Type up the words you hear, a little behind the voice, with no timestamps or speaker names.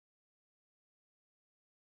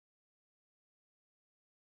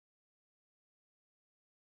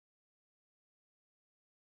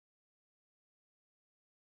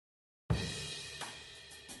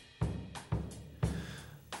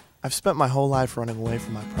I've spent my whole life running away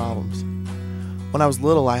from my problems. When I was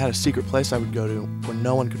little, I had a secret place I would go to where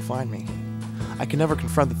no one could find me. I could never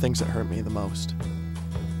confront the things that hurt me the most.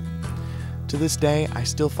 To this day, I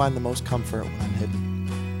still find the most comfort when I'm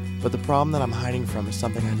hidden. But the problem that I'm hiding from is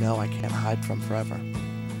something I know I can't hide from forever.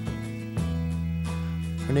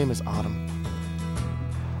 Her name is Autumn.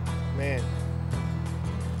 Man,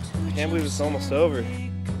 I can't believe it's almost over.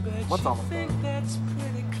 What's almost over?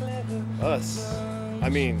 Us. I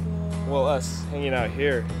mean, well, us hanging out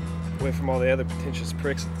here, away from all the other pretentious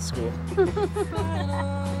pricks at the school.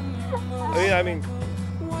 I mean,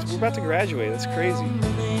 we're about to graduate. That's crazy.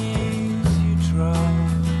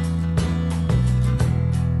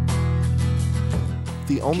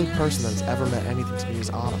 The only person that has ever meant anything to me is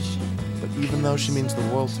Autumn. But even though she means the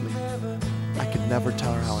world to me, I could never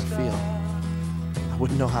tell her how I feel. I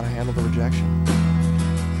wouldn't know how to handle the rejection.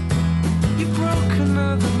 You broke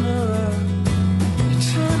another mirror. You're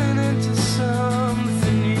turning into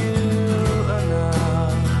something you are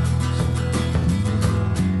not.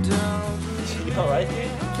 You alright,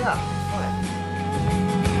 dude? Yeah, fine.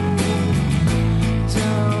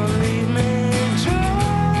 Don't leave me dry.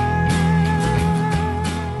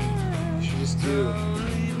 You should just do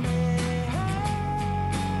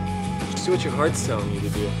what your heart's telling you to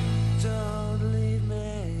do. Don't leave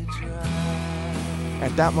me dry.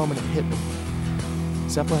 At that moment, it hit me.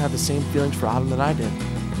 Zeppelin had the same feelings for Autumn that I did.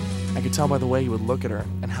 I could tell by the way he would look at her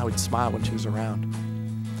and how he'd smile when she was around.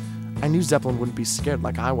 I knew Zeppelin wouldn't be scared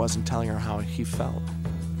like I was in telling her how he felt.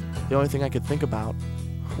 The only thing I could think about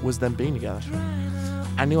was them being together.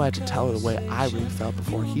 I knew I had to tell her the way I really felt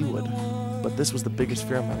before he would, but this was the biggest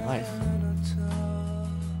fear of my life.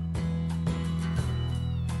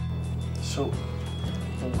 So,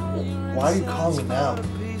 why are you calling me now?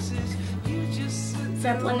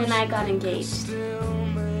 Zeppelin and I got engaged.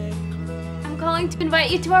 I'm calling to invite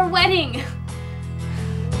you to our wedding.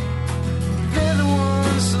 They're the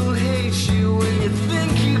ones who hate you when you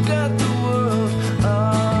think you got the world.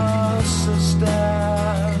 Oh, so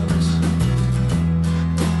stars.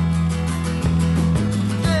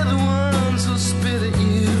 They're the ones who spit at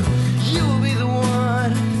you. You will be the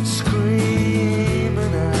one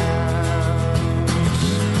screaming out.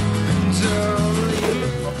 Don't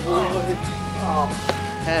leave. Oh,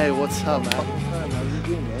 hey, what's up, man? How you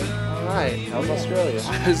doing, man? Alright. How's Australia?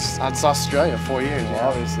 It's Australia, 4 years, Well, yeah.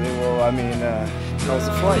 obviously. Well, I mean, how was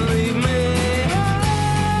the flight? Leave me.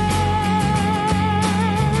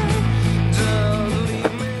 Don't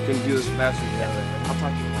leave me. Gonna do this faster together. I'll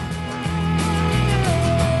talk to you tomorrow.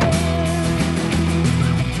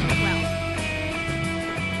 Well,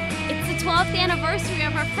 it's the 12th anniversary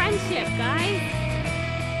of our friendship, guys.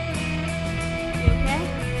 You okay?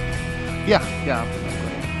 Yeah. I'm great.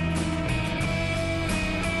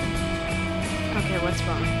 Okay, what's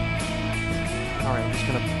wrong? Alright, I'm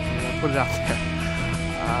gonna put it out there.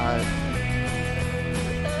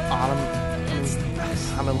 Autumn,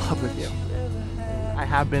 I'm in love with you. I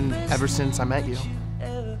have been ever since I met you.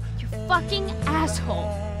 You fucking asshole.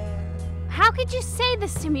 How could you say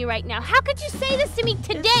this to me right now? How could you say this to me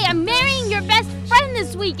today? I'm marrying your best friend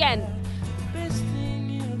this weekend. Best thing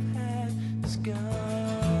you've had has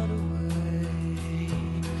gone away.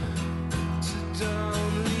 So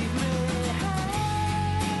don't leave me.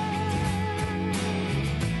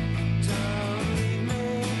 Don't leave me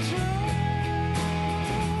dry.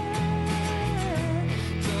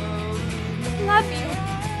 Love you.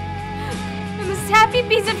 I'm a sappy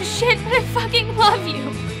piece of shit, but I fucking love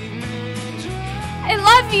you. I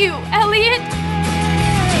love you, Elliot.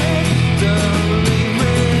 Don't leave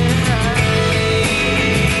me.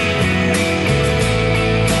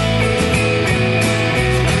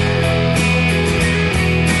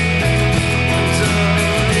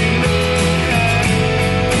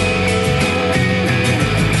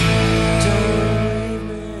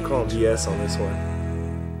 Call BS on this one.